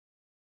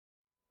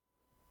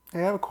Hey,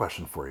 I have a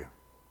question for you.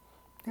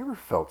 You ever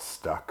felt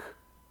stuck,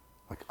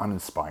 like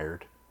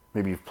uninspired?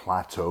 Maybe you've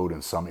plateaued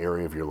in some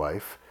area of your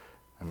life,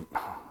 and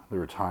there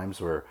were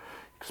times where you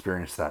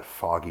experienced that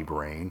foggy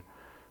brain.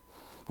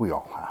 We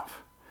all have.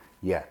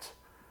 Yet,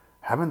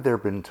 haven't there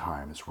been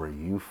times where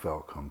you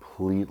felt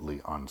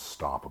completely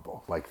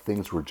unstoppable, like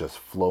things were just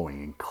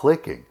flowing and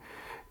clicking,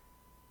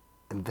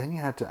 and then you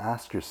had to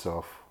ask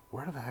yourself,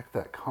 where did the heck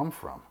that come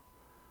from?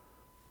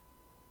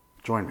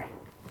 Join me.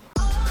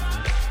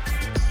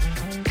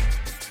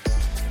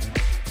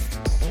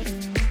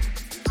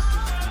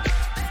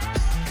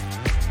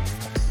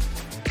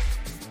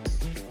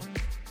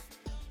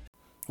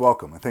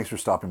 Welcome, and thanks for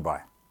stopping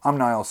by. I'm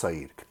Niall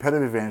Saeed,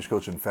 competitive advantage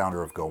coach and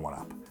founder of Go One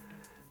Up.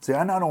 See,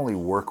 I not only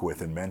work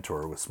with and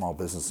mentor with small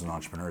business and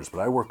entrepreneurs, but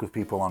I work with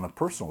people on a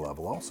personal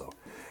level also,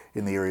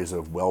 in the areas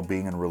of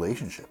well-being and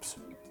relationships.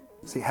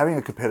 See, having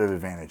a competitive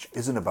advantage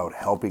isn't about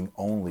helping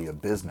only a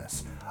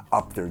business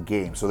up their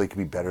game so they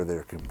can be better than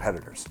their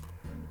competitors.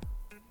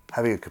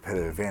 Having a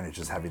competitive advantage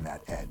is having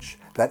that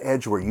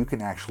edge where you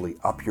can actually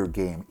up your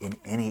game in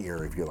any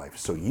area of your life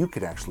so you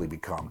can actually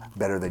become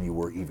better than you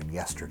were even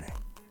yesterday.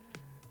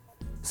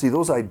 See,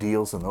 those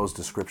ideals and those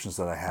descriptions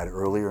that I had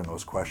earlier in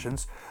those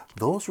questions,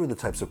 those were the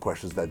types of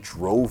questions that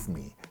drove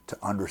me to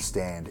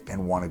understand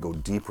and want to go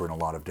deeper in a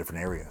lot of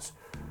different areas.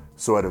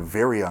 So at a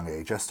very young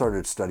age, I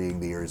started studying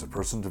the areas of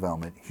personal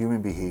development,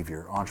 human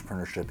behavior,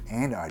 entrepreneurship,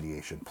 and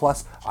ideation.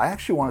 Plus, I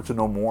actually wanted to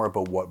know more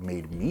about what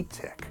made me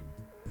tick.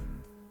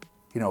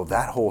 You know,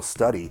 that whole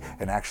study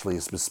and actually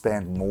has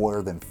spanned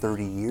more than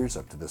 30 years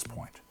up to this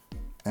point.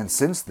 And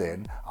since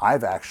then,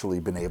 I've actually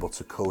been able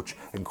to coach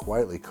and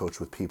quietly coach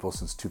with people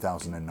since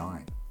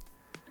 2009.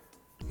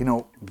 You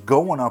know, Go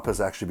One Up has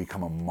actually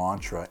become a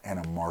mantra and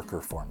a marker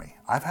for me.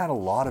 I've had a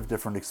lot of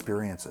different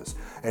experiences,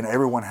 and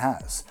everyone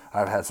has.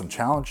 I've had some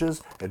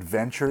challenges,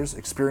 adventures,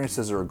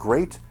 experiences that are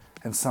great,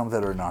 and some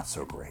that are not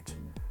so great.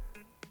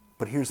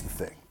 But here's the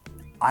thing.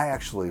 I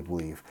actually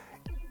believe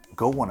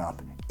Go One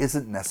Up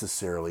isn't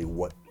necessarily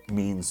what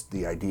means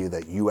the idea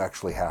that you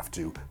actually have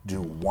to do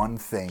one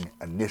thing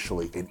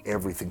initially and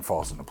everything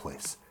falls into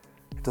place.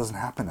 It doesn't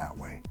happen that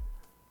way.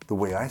 The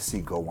way I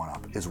see Go One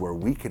Up is where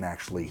we can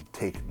actually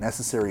take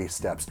necessary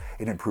steps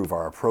and improve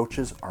our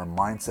approaches, our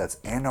mindsets,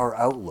 and our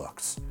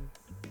outlooks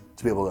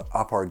to be able to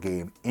up our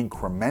game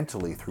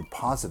incrementally through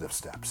positive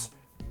steps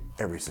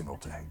every single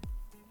day.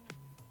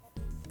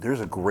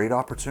 There's a great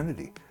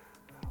opportunity.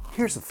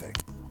 Here's the thing.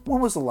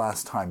 When was the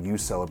last time you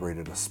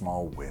celebrated a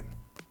small win?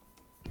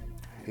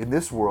 In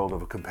this world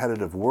of a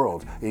competitive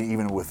world,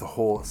 even with the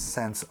whole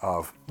sense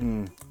of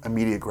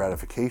immediate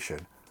gratification,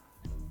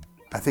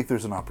 I think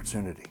there's an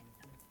opportunity.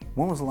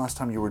 When was the last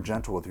time you were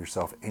gentle with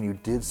yourself and you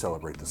did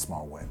celebrate the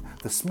small win?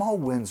 The small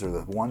wins are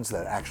the ones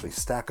that actually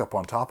stack up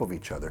on top of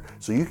each other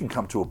so you can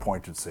come to a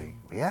point and say,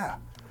 yeah,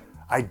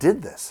 I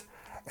did this.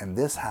 And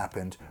this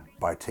happened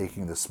by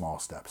taking the small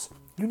steps.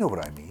 You know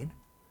what I mean.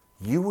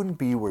 You wouldn't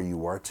be where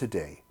you are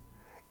today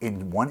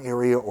in one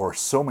area or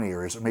so many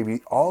areas, or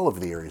maybe all of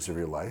the areas of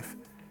your life,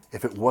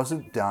 if it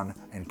wasn't done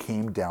and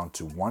came down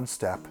to one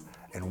step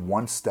and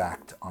one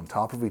stacked on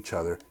top of each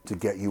other to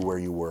get you where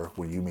you were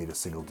when you made a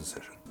single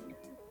decision.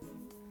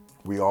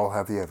 We all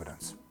have the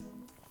evidence.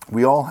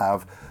 We all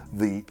have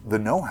the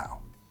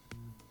know-how.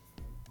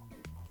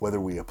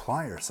 Whether we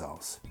apply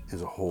ourselves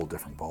is a whole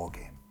different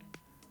ballgame.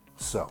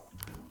 So,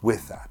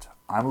 with that,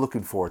 I'm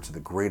looking forward to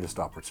the greatest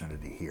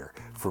opportunity here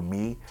for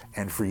me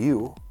and for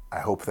you.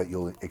 I hope that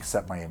you'll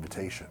accept my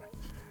invitation.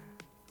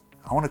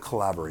 I want to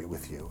collaborate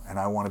with you, and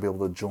I want to be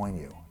able to join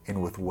you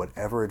in with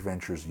whatever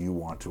adventures you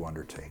want to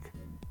undertake.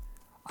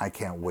 I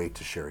can't wait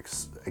to share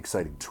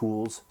exciting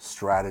tools,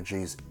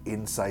 strategies,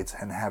 insights,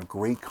 and have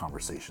great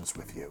conversations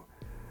with you.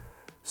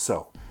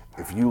 So,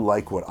 if you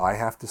like what I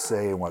have to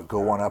say and what Go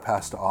One Up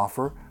has to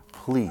offer,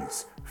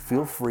 please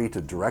feel free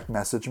to direct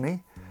message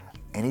me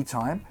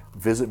anytime.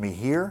 Visit me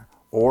here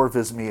or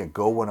visit me at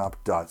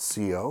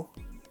gooneup.co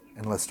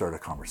and let's start a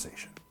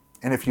conversation.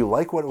 And if you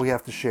like what we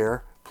have to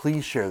share,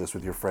 please share this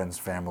with your friends,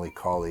 family,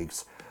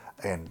 colleagues,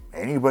 and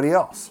anybody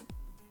else.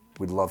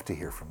 We'd love to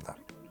hear from them.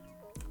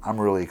 I'm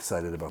really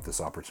excited about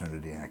this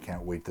opportunity, and I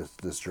can't wait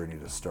this journey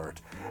to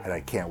start, and I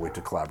can't wait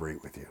to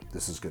collaborate with you.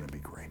 This is going to be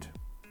great.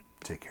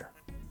 Take care.